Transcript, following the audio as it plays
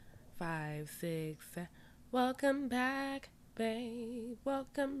5, 6. Welcome back, babe.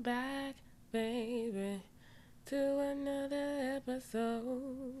 Welcome back, baby, to another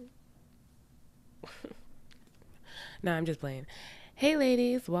episode. No, I'm just playing. Hey,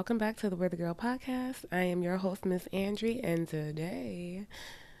 ladies. Welcome back to the We're the Girl podcast. I am your host, Miss Andrea, and today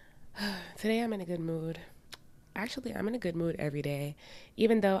I'm in a good mood. Actually, I'm in a good mood every day,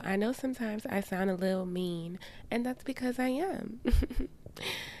 even though I know sometimes I sound a little mean, and that's because I am.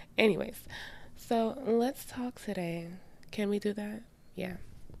 Anyways, so let's talk today. Can we do that? Yeah,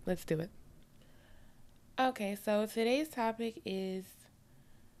 let's do it. Okay, so today's topic is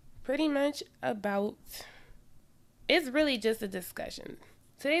pretty much about, it's really just a discussion.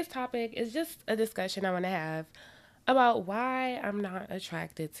 Today's topic is just a discussion I want to have about why I'm not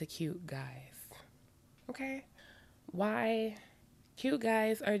attracted to cute guys. Okay? Why cute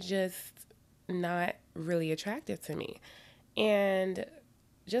guys are just not really attractive to me. And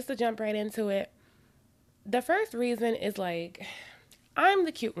just to jump right into it, the first reason is like, I'm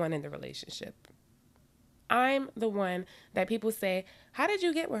the cute one in the relationship. I'm the one that people say, how did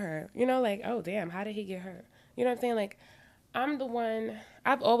you get with her? You know, like, oh, damn, how did he get her? You know what I'm saying? Like, I'm the one,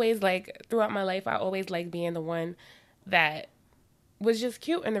 I've always, like, throughout my life, I always like being the one that was just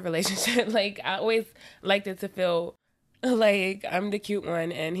cute in the relationship. Like, I always liked it to feel like I'm the cute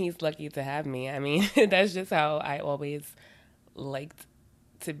one and he's lucky to have me. I mean, that's just how I always liked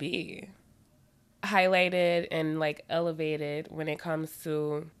to be highlighted and like elevated when it comes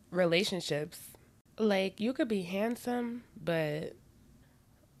to relationships. Like, you could be handsome, but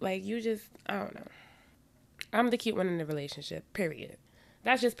like, you just, I don't know. I'm the cute one in the relationship, period.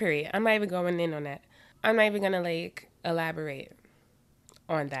 That's just period. I'm not even going in on that. I'm not even gonna like elaborate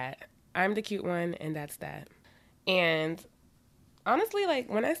on that. I'm the cute one, and that's that. And honestly, like,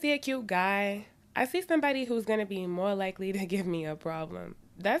 when I see a cute guy, I see somebody who's gonna be more likely to give me a problem.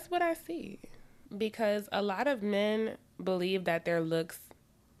 That's what I see. Because a lot of men believe that their looks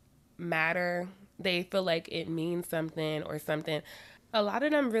matter. They feel like it means something or something. A lot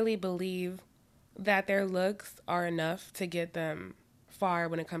of them really believe that their looks are enough to get them far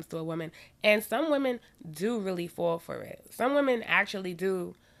when it comes to a woman. And some women do really fall for it. Some women actually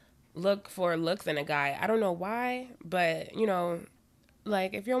do look for looks in a guy. I don't know why, but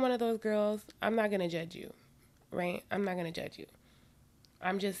like, if you're one of those girls, I'm not going to judge you, right? I'm not going to judge you.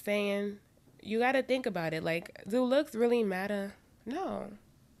 I'm just saying, you got to think about it. Like, do looks really matter? No.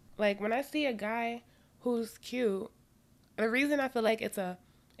 Like, when I see a guy who's cute, the reason I feel like it's a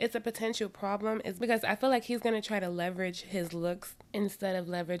potential problem is because I feel like he's going to try to leverage his looks instead of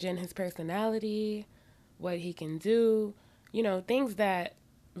leveraging his personality, what he can do, things that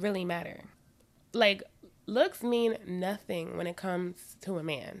really matter. Like, looks mean nothing when it comes to a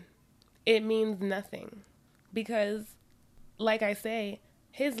man. It means nothing because, like I say,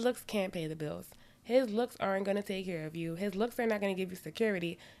 his looks can't pay the bills. His looks aren't going to take care of you. His looks are not going to give you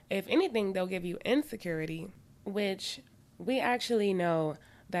security. If anything, they'll give you insecurity, which we actually know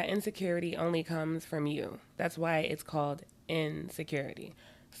that insecurity only comes from you. That's why it's called insecurity.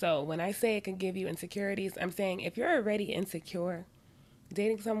 So when I say it can give you insecurities, I'm saying if you're already insecure,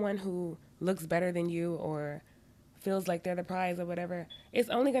 dating someone who looks better than you or feels like they're the prize or whatever, it's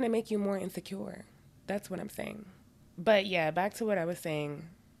only going to make you more insecure. That's what I'm saying. But yeah, back to what I was saying.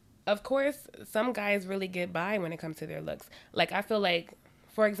 Of course, some guys really get by when it comes to their looks. Like, I feel like,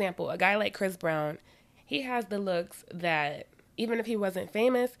 for example, a guy like Chris Brown, he has the looks that even if he wasn't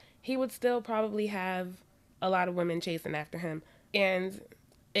famous, he would still probably have a lot of women chasing after him. And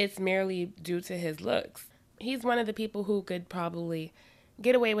it's merely due to his looks. He's one of the people who could probably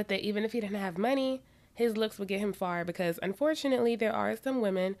get away with it even if he didn't have money. His looks would get him far because, unfortunately, there are some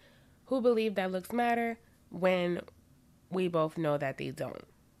women who believe that looks matter when we both know that they don't.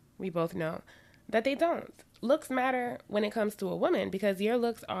 We both know that they don't. Looks matter when it comes to a woman because your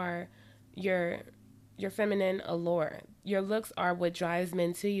looks are your feminine allure. Your looks are what drives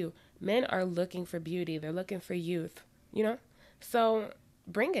men to you. Men are looking for beauty. They're looking for youth. So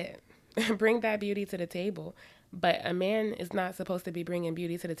bring it. Bring that beauty to the table. But a man is not supposed to be bringing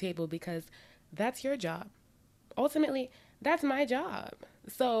beauty to the table because that's your job. Ultimately, that's my job.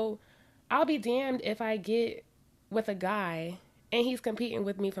 So I'll be damned if I get with a guy and he's competing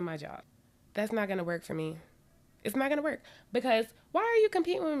with me for my job. That's not going to work for me. It's not going to work because why are you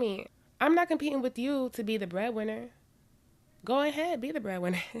competing with me? I'm not competing with you to be the breadwinner. Go ahead, be the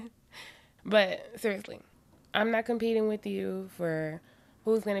breadwinner. But seriously, I'm not competing with you for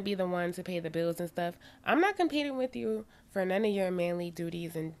who's going to be the one to pay the bills and stuff. I'm not competing with you for none of your manly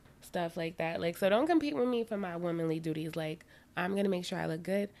duties and stuff like that. Like, so don't compete with me for my womanly duties. Like, I'm going to make sure I look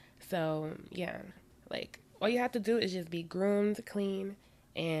good. So, yeah, like, all you have to do is just be groomed, clean,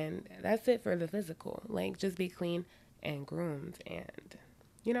 And that's it for the physical. Like, just be clean and groomed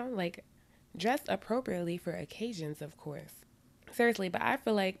and, like, dress appropriately for occasions, of course. Seriously, but I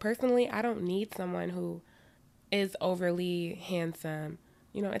feel like personally, I don't need someone who is overly handsome.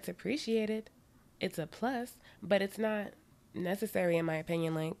 It's appreciated, it's a plus, but it's not necessary in my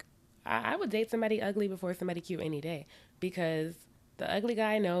opinion. Like, I would date somebody ugly before somebody cute any day because the ugly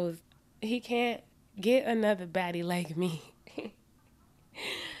guy knows he can't get another baddie like me.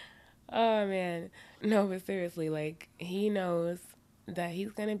 Oh man. No, but seriously, like he knows that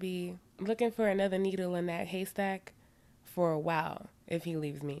he's gonna be looking for another needle in that haystack for a while if he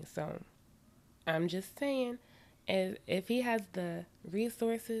leaves me. So I'm just saying, if he has the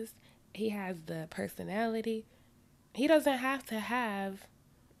resources, he has the personality, he doesn't have to have,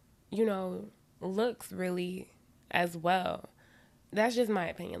 you know, looks really as well. That's just my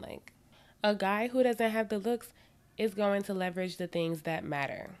opinion. Like, a guy who doesn't have the looks is going to leverage the things that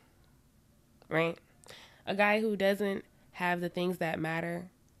matter, right? A guy who doesn't have the things that matter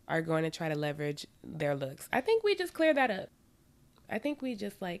are going to try to leverage their looks. I think we just cleared that up. I think we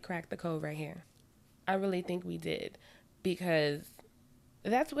just like cracked the code right here. I really think we did because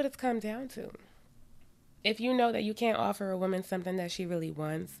that's what it's come down to. If you know that you can't offer a woman something that she really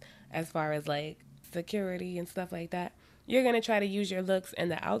wants, as far as like security and stuff like that, you're going to try to use your looks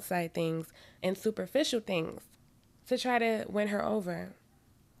and the outside things and superficial things to try to win her over,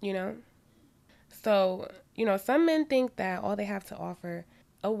 you know? So, some men think that all they have to offer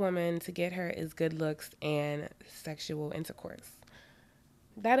a woman to get her is good looks and sexual intercourse.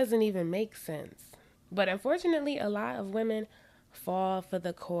 That doesn't even make sense. But unfortunately, a lot of women fall for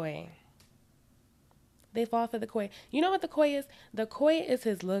the coy. They fall for the coy. You know what the coy is? The coy is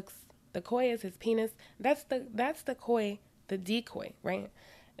his looks. The coy is his penis. That's the coy, the decoy, right?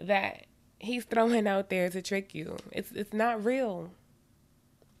 That he's throwing out there to trick you. It's not real.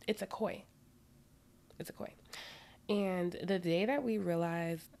 It's a coy. It's a coy. And the day that we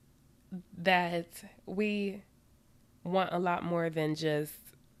realize that we want a lot more than just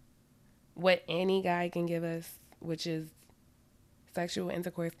what any guy can give us, which is sexual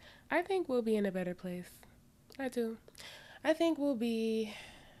intercourse, I think we'll be in a better place. I do. I think we'll be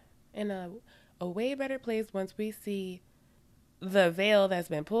in a way better place once we see the veil that's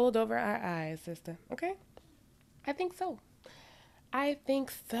been pulled over our eyes, sister. Okay? I think so. I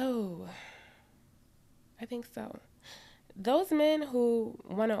think so. I think so. Those men who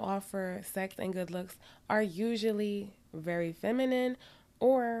want to offer sex and good looks are usually very feminine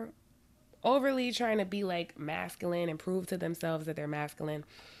or overly trying to be like masculine and prove to themselves that they're masculine.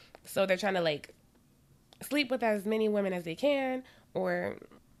 So they're trying to like sleep with as many women as they can or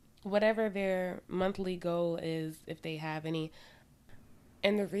whatever their monthly goal is if they have any.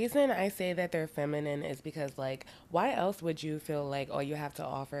 And the reason I say that they're feminine is because, like, why else would you feel like all you have to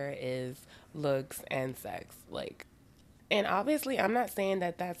offer is looks and sex? Like, and obviously, I'm not saying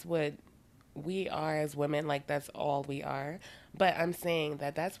that that's what we are as women, like, that's all we are. But I'm saying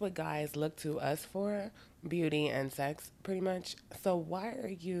that that's what guys look to us for, beauty and sex, pretty much. So why are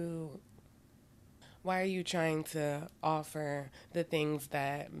you trying to offer the things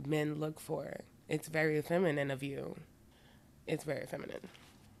that men look for? It's very feminine of you. It's very feminine.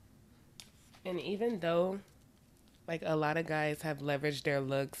 And even though like a lot of guys have leveraged their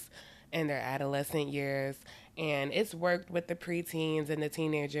looks in their adolescent years and it's worked with the preteens and the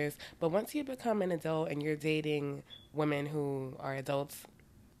teenagers, but once you become an adult and you're dating women who are adults,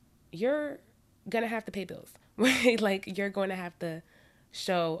 you're going to have to pay bills. Like you're going to have to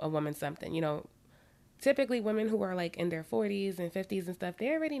show a woman something. Typically women who are like in their 40s and 50s and stuff, they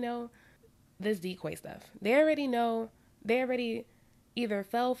already know this decoy stuff. They already either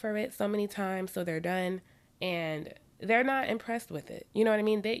fell for it so many times so they're done and they're not impressed with it. You know what I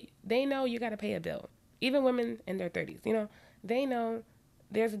mean? They know you got to pay a bill. Even women in their 30s, they know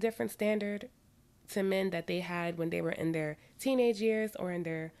there's a different standard to men that they had when they were in their teenage years or in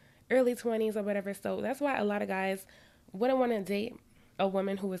their early 20s or whatever. So that's why a lot of guys wouldn't want to date a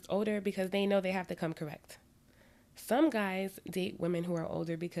woman who is older because they know they have to come correct. Some guys date women who are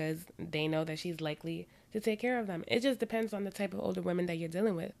older because they know that she's likely to take care of them. It just depends on the type of older women that you're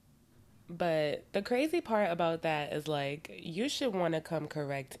dealing with. But the crazy part about that is like, you should want to come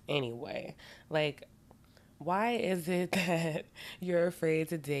correct anyway. Like, why is it that you're afraid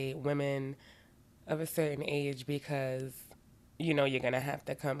to date women of a certain age because you're going to have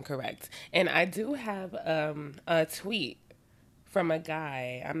to come correct? And I do have a tweet from a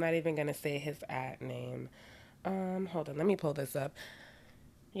guy. I'm not even going to say his at name. Hold on, let me pull this up.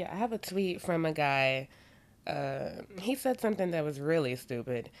 Yeah, I have a tweet from a guy. He said something that was really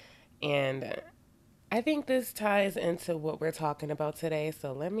stupid, and I think this ties into what we're talking about today,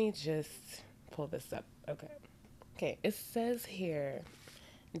 so let me just pull this up. Okay. Okay, it says here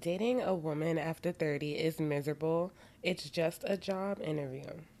dating a woman after 30 is miserable. It's just a job interview.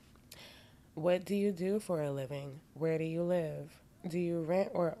 What do you do for a living? Where do you live? Do you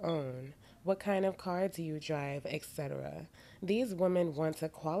rent or own? What kind of car do you drive, etc.? These women want to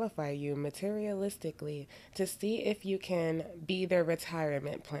qualify you materialistically to see if you can be their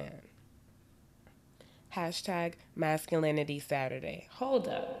retirement plan. Hashtag masculinity Saturday. Hold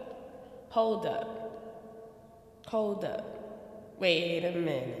up. Hold up. Hold up. Wait a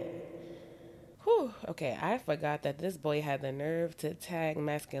minute. Whew. Okay, I forgot that this boy had the nerve to tag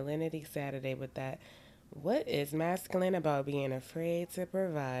masculinity Saturday with that. What is masculine about being afraid to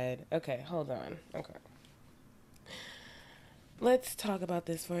provide? Okay, hold on. Okay. Let's talk about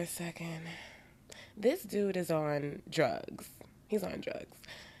this for a second. This dude is on drugs. He's on drugs.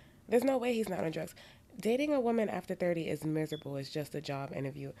 There's no way he's not on drugs. Dating a woman after 30 is miserable. It's just a job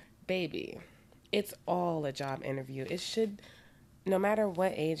interview. Baby, it's all a job interview. It should, no matter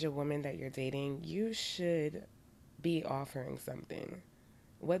what age of woman that you're dating, you should be offering something.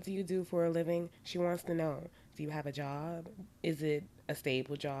 What do you do for a living? She wants to know. Do you have a job? Is it a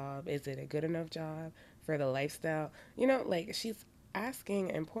stable job? Is it a good enough job for the lifestyle? Like she's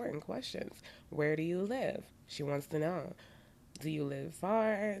asking important questions. Where do you live? She wants to know. Do you live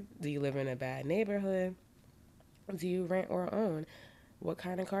far? Do you live in a bad neighborhood? Do you rent or own? What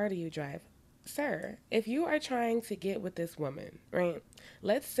kind of car do you drive? Sir, if you are trying to get with this woman, right?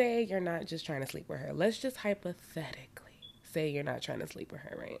 Let's say you're not just trying to sleep with her. Let's just hypothetically say you're not trying to sleep with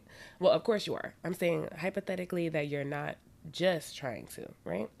her, right? Well, of course you are. I'm saying hypothetically that you're not just trying to,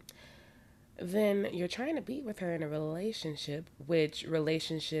 right? Then you're trying to be with her in a relationship, which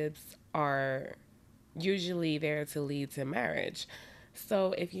relationships are usually there to lead to marriage.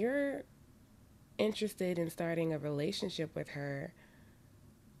 So if you're interested in starting a relationship with her,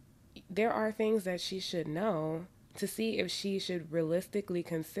 there are things that she should know to see if she should realistically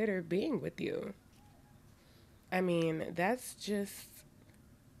consider being with you. I mean, that's just,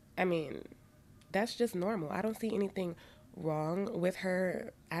 I mean, that's just normal. I don't see anything wrong with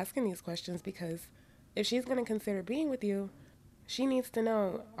her asking these questions because if she's going to consider being with you, she needs to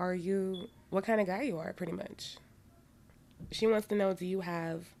know what kind of guy you are, pretty much. She wants to know, do you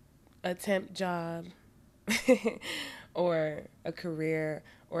have a temp job or a career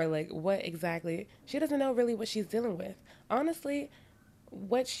or like what exactly? She doesn't know really what she's dealing with. Honestly,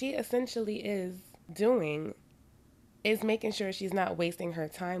 what she essentially is doing is making sure she's not wasting her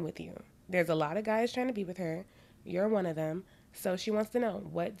time with you. There's a lot of guys trying to be with her. You're one of them. So she wants to know,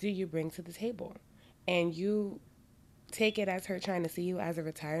 what do you bring to the table? And you take it as her trying to see you as a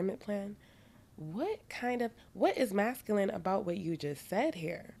retirement plan. What is masculine about what you just said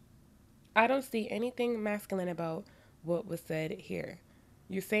here? I don't see anything masculine about what was said here.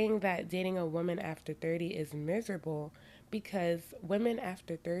 You're saying that dating a woman after 30 is miserable because women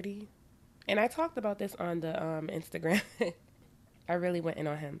after 30, and I talked about this on the Instagram. I really went in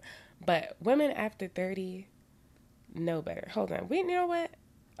on him. But women after 30 know better. Hold on. Wait, you know what?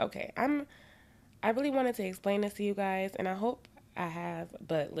 Okay, I really wanted to explain this to you guys, and I hope I have.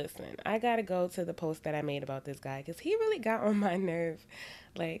 But listen, I gotta go to the post that I made about this guy because he really got on my nerve.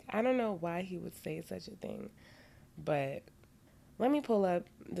 Like, I don't know why he would say such a thing, but let me pull up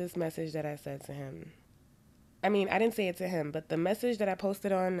this message that I said to him. I mean, I didn't say it to him, but the message that I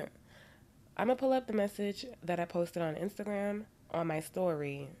posted on, I'm gonna pull up the message that I posted on Instagram on my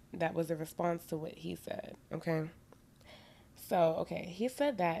story that was a response to what he said, okay? So, okay, he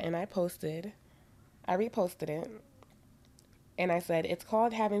said that, and I reposted it, and I said, it's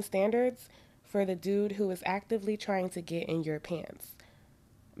called having standards for the dude who is actively trying to get in your pants.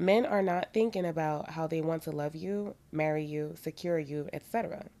 Men are not thinking about how they want to love you, marry you, secure you,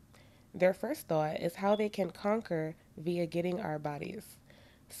 etc. Their first thought is how they can conquer via getting our bodies.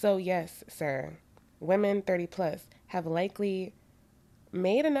 So, yes, sir, women 30 plus have likely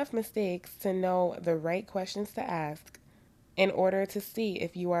made enough mistakes to know the right questions to ask in order to see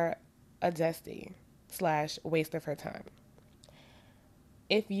if you are a destie / waste of her time.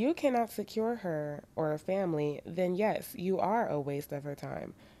 If you cannot secure her or a family, then yes, you are a waste of her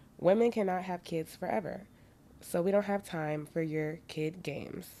time. Women cannot have kids forever. So we don't have time for your kid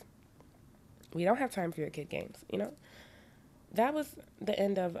games. We don't have time for your kid games. That was the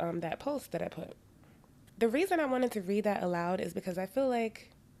end of that post that I put. The reason I wanted to read that aloud is because I feel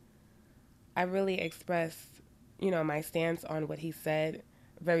like I really expressed, my stance on what he said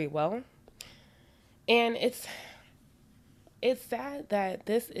very well. And it's sad that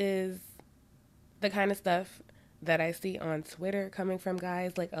this is the kind of stuff that I see on Twitter coming from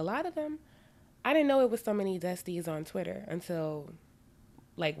guys. Like, a lot of them I didn't know it was so many Dusties on Twitter until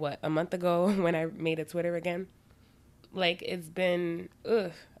like what, a month ago when I made a Twitter again. Like it's been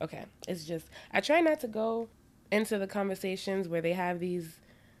ugh. Okay, it's just I try not to go into the conversations where they have these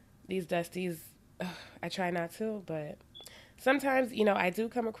Dusties. Ugh, I try not to, but sometimes I do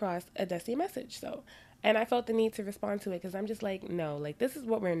come across a Dusty message. So, and I felt the need to respond to it because I'm just like, no, like this is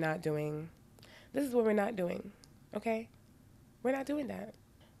what we're not doing. This is what we're not doing. Okay, we're not doing that.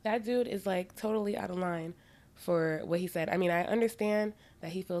 That dude is like totally out of line for what he said. I mean, I understand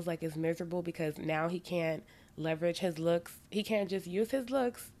that he feels like it's miserable because now he can't leverage his looks. He can't just use his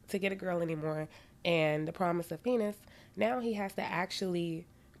looks to get a girl anymore and the promise of penis. Now he has to actually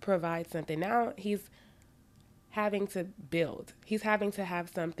provide something. Now he's having to build. He's having to have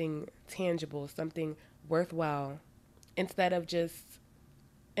something tangible, something worthwhile instead of just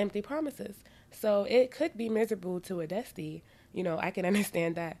empty promises. So it could be miserable to a Dusty. I can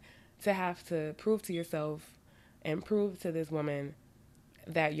understand that to have to prove to yourself and prove to this woman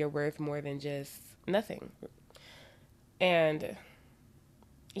that you're worth more than just nothing. And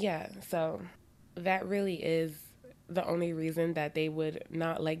yeah, so that really is the only reason that they would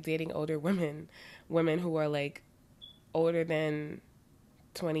not like dating older women, women who are like older than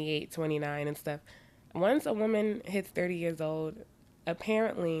 28, 29, and stuff. Once a woman hits 30 years old,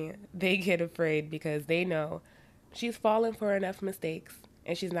 apparently they get afraid because they know she's fallen for enough mistakes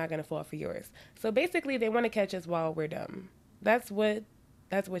and she's not going to fall for yours. So basically they want to catch us while we're dumb. That's what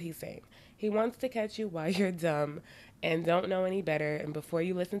he's saying. He wants to catch you while you're dumb and don't know any better and before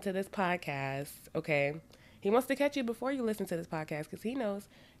you listen to this podcast, okay? He wants to catch you before you listen to this podcast because he knows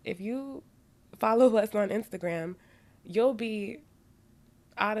if you follow us on Instagram, you'll be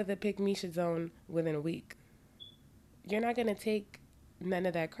out of the pick Misha zone within a week. You're not going to take none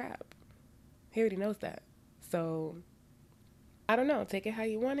of that crap. He already knows that. So, I don't know. Take it how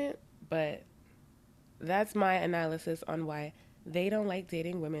you want it. But that's my analysis on why they don't like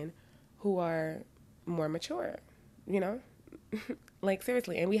dating women who are more mature. You know? Like,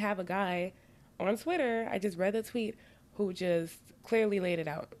 seriously. And we have a guy on Twitter, I just read the tweet, who just clearly laid it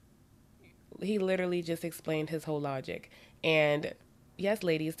out. He literally just explained his whole logic. And yes,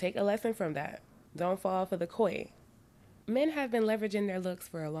 ladies, take a lesson from that. Don't fall for the koi. Men have been leveraging their looks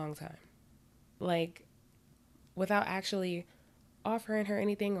for a long time. Like, without actually offering her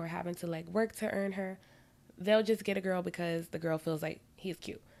anything or having to like work to earn her, they'll just get a girl because the girl feels like he's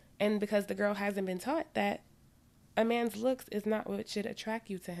cute. And because the girl hasn't been taught that a man's looks is not what should attract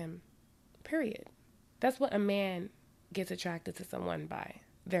you to him. Period. That's what a man gets attracted to someone by,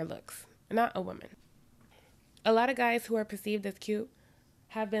 their looks, not a woman. A lot of guys who are perceived as cute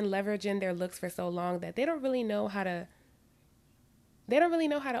have been leveraging their looks for so long that they don't really know how to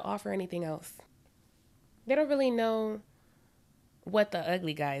offer anything else. They don't really know what the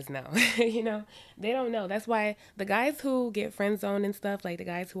ugly guys know. They don't know. That's why the guys who get friend zoned and stuff, like the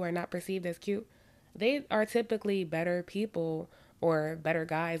guys who are not perceived as cute, they are typically better people or better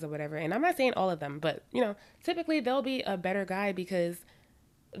guys or whatever. And I'm not saying all of them, but typically they'll be a better guy because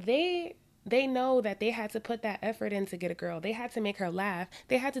they know that they had to put that effort in to get a girl. They had to make her laugh.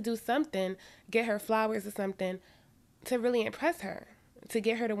 They had to do something, get her flowers or something to really impress her, to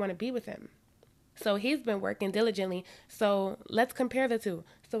get her to want to be with him. So he's been working diligently. So let's compare the two.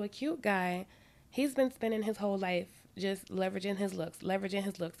 So a cute guy, he's been spending his whole life just leveraging his looks,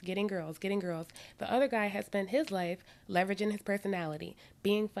 getting girls, getting girls. The other guy has spent his life leveraging his personality,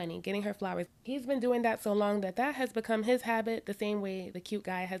 being funny, getting her flowers. He's been doing that so long that has become his habit the same way the cute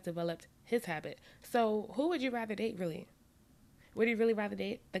guy has developed his habit. So who would you rather date, really? Would you really rather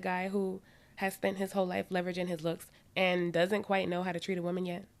date the guy who has spent his whole life leveraging his looks and doesn't quite know how to treat a woman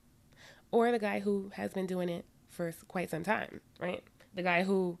yet? Or the guy who has been doing it for quite some time, right? The guy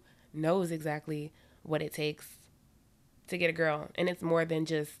who knows exactly what it takes to get a girl. And it's more than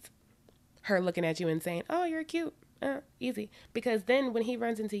just her looking at you and saying, oh, you're cute. Easy. Because then when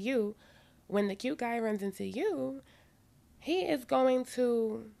the cute guy runs into you, he is going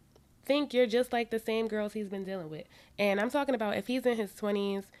to think you're just like the same girls he's been dealing with. And I'm talking about if he's in his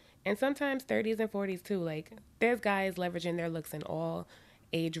 20s and sometimes 30s and 40s too. Like, there's guys leveraging their looks in all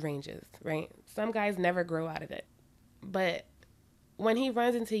age ranges, right? Some guys never grow out of it. But when he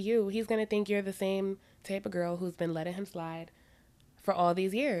runs into you, he's going to think you're the same type of girl who's been letting him slide for all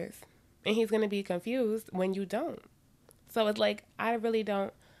these years. And he's going to be confused when you don't. So it's like, I really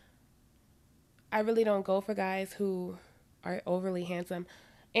don't go for guys who are overly handsome.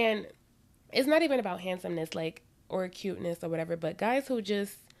 And it's not even about handsomeness, like, or cuteness or whatever, but guys who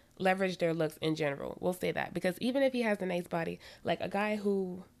just leverage their looks in general. We'll say that. Because even if he has a nice body, like a guy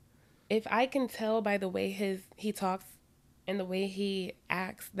who, if I can tell by the way he talks and the way he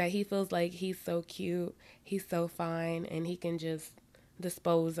acts, that he feels like he's so cute, he's so fine, and he can just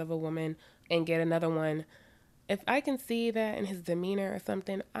dispose of a woman and get another one. If I can see that in his demeanor or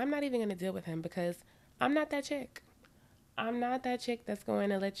something, I'm not even going to deal with him because I'm not that chick. I'm not that chick that's going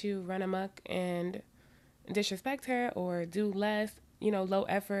to let you run amok and disrespect her or do less, low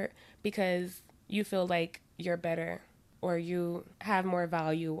effort because you feel like you're better or you have more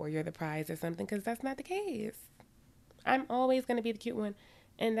value or you're the prize or something, because that's not the case. I'm always going to be the cute one,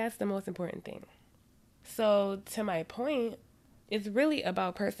 and that's the most important thing. So, to my point, it's really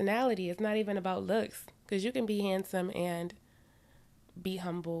about personality. It's not even about looks, because you can be handsome and be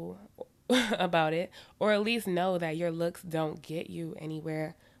humble about it, or at least know that your looks don't get you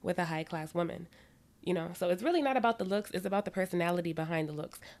anywhere with a high class woman. So it's really not about the looks, it's about the personality behind the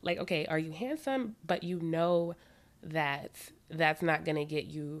looks. Like, okay, are you handsome, but you know that that's not going to get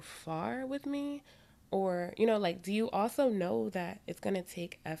you far with me? Or, like, do you also know that it's going to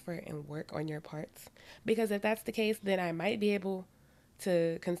take effort and work on your parts? Because if that's the case, then I might be able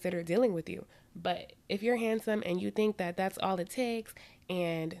to consider dealing with you. But if you're handsome and you think that that's all it takes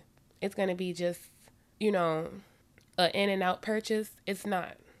and it's going to be just, you know, a in and out purchase, it's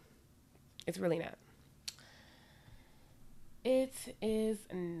not. It's really not. It is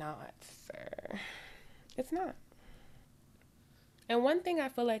not, sir. It's not. And one thing I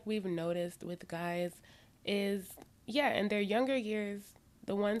feel like we've noticed with guys is, yeah, in their younger years,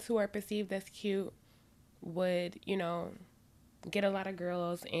 the ones who are perceived as cute would, get a lot of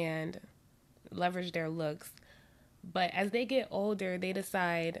girls and leverage their looks. But as they get older, they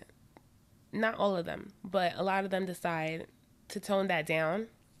decide, not all of them, but a lot of them decide to tone that down.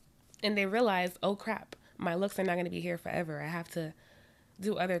 And they realize, oh crap, my looks are not going to be here forever. I have to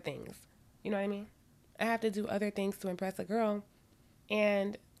do other things. You know what I mean? I have to do other things to impress a girl.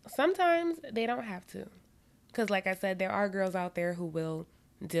 And sometimes they don't have to. Because, like I said, there are girls out there who will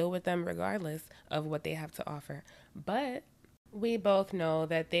deal with them regardless of what they have to offer. But we both know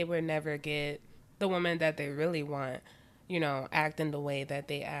that they would never get the woman that they really want, acting the way that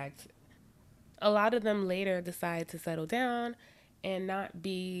they act. A lot of them later decide to settle down and not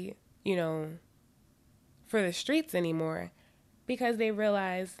be, for the streets anymore because they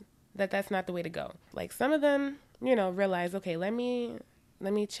realize that that's not the way to go. Like some of them, realize, okay, let me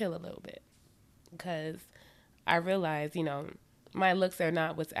chill a little bit because I realize, my looks are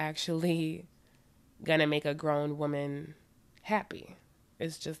not what's actually gonna make a grown woman happy.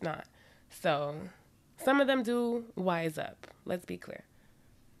 It's just not. So some of them do wise up. Let's be clear.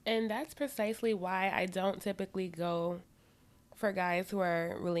 And that's precisely why I don't typically go for guys who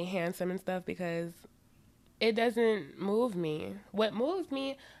are really handsome and stuff, because it doesn't move me. What moves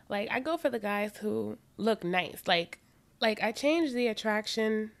me, like I go for the guys who look nice. Like I change the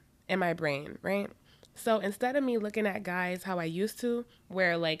attraction in my brain, right? So instead of me looking at guys how I used to,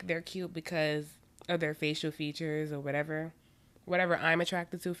 where like they're cute because of their facial features or whatever I'm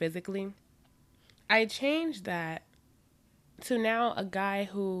attracted to physically, I changed that to now a guy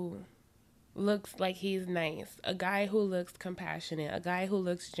who looks like he's nice, a guy who looks compassionate, a guy who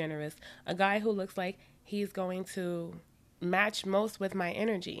looks generous, a guy who looks like he's going to match most with my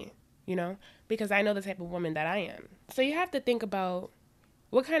energy, because I know the type of woman that I am. So you have to think about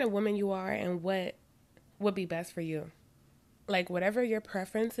what kind of woman you are and what would be best for you. Like whatever your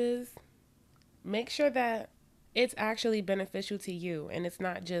preference is, make sure that it's actually beneficial to you and it's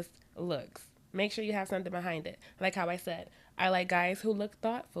not just looks. Make sure you have something behind it. Like how I said, I like guys who look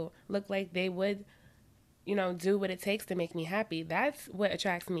thoughtful, look like they would, do what it takes to make me happy. That's what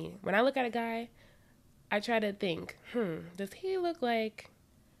attracts me. When I look at a guy, I try to think, does he look like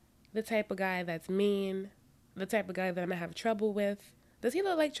the type of guy that's mean, the type of guy that I'm going to have trouble with? Does he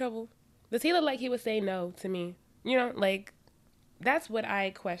look like trouble? Does he look like he would say no to me? Like that's what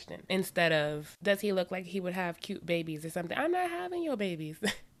I question instead of does he look like he would have cute babies or something? I'm not having your babies.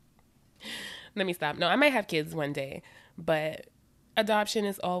 Let me stop. No, I might have kids one day, but adoption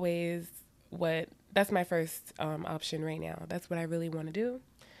is always that's my first option right now. That's what I really want to do.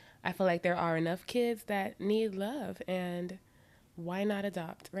 I feel like there are enough kids that need love, and why not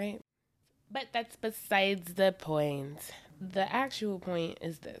adopt, right? But that's besides the point. The actual point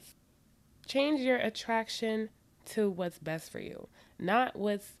is this: change your attraction to what's best for you, not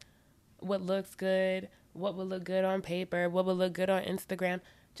what looks good, what would look good on paper, what would look good on Instagram.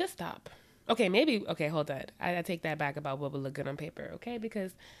 Just stop. Okay, maybe, okay, hold on. I take that back about what would look good on paper, okay?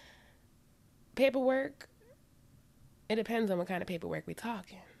 Because paperwork, it depends on what kind of paperwork we're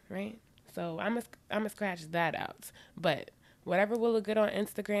talking, right? So I'm gonna scratch that out. But whatever will look good on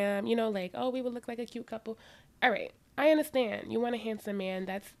Instagram, like, oh, we would look like a cute couple. All right, I understand. You want a handsome man.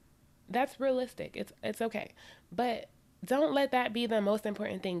 That's realistic. It's okay. But Don't let that be the most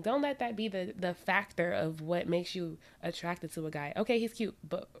important thing. Don't let that be the factor of what makes you attracted to a guy. Okay, he's cute,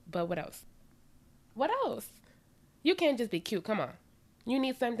 but what else? What else? You can't just be cute. Come on. You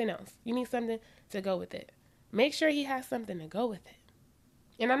need something else. You need something to go with it. Make sure he has something to go with it.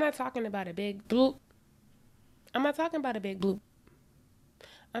 And I'm not talking about a big bloop. I'm not talking about a big bloop.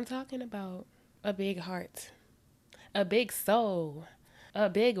 I'm talking about a big heart, a big soul, a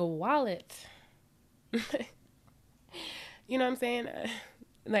big wallet. You know what I'm saying?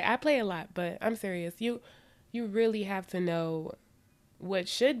 Like I play a lot, but I'm serious. You really have to know what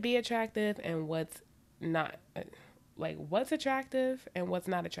should be attractive and what's not. Like what's attractive and what's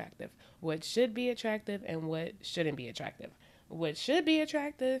not attractive. What should be attractive and what shouldn't be attractive. What should be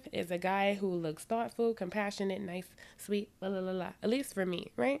attractive is a guy who looks thoughtful, compassionate, nice, sweet, la la la la. At least for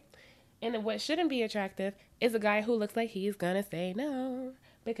me, right? And what shouldn't be attractive is a guy who looks like he's gonna say no.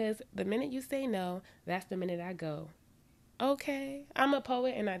 Because the minute you say no, that's the minute I go, okay, I'm a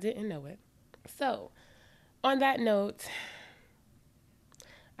poet and I didn't know it. So, on that note,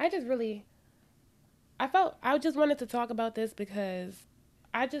 I just really, I just wanted to talk about this because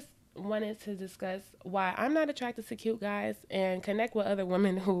I just wanted to discuss why I'm not attracted to cute guys and connect with other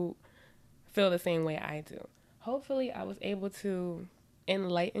women who feel the same way I do. Hopefully, I was able to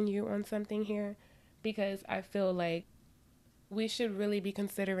enlighten you on something here because I feel like we should really be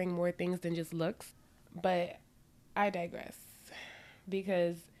considering more things than just looks. But I digress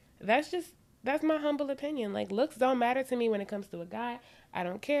because that's just that's my humble opinion. Like looks don't matter to me when it comes to a guy. I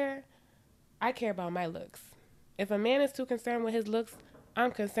don't care. I care about my looks. If a man is too concerned with his looks,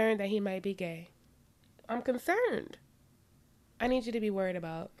 I'm concerned that he might be gay. I'm concerned. I need you to be worried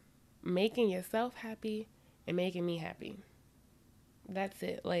about making yourself happy and making me happy. That's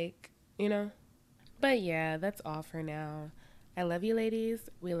it. Like, you know? But yeah, that's all for now. I love you, ladies.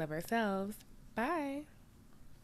 We love ourselves. Bye.